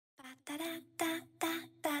Hi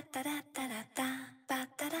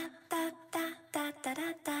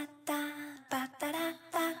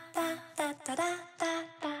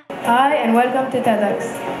and welcome to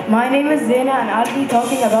TEDx. My name is Zeina and I'll be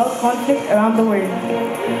talking about conflict around the world.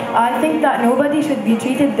 I think that nobody should be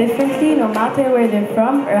treated differently no matter where they're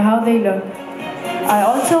from or how they look. I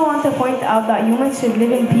also want to point out that humans should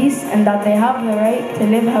live in peace and that they have the right to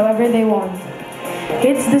live however they want.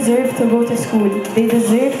 Kids deserve to go to school, they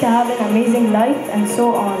deserve to have an amazing life, and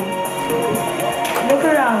so on. Look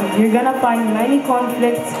around, you're gonna find many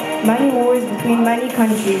conflicts, many wars between many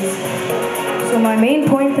countries. So my main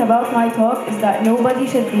point about my talk is that nobody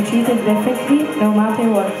should be treated differently no matter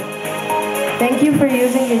what. Thank you for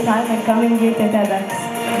using your time and coming here to TEDx.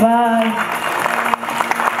 Bye.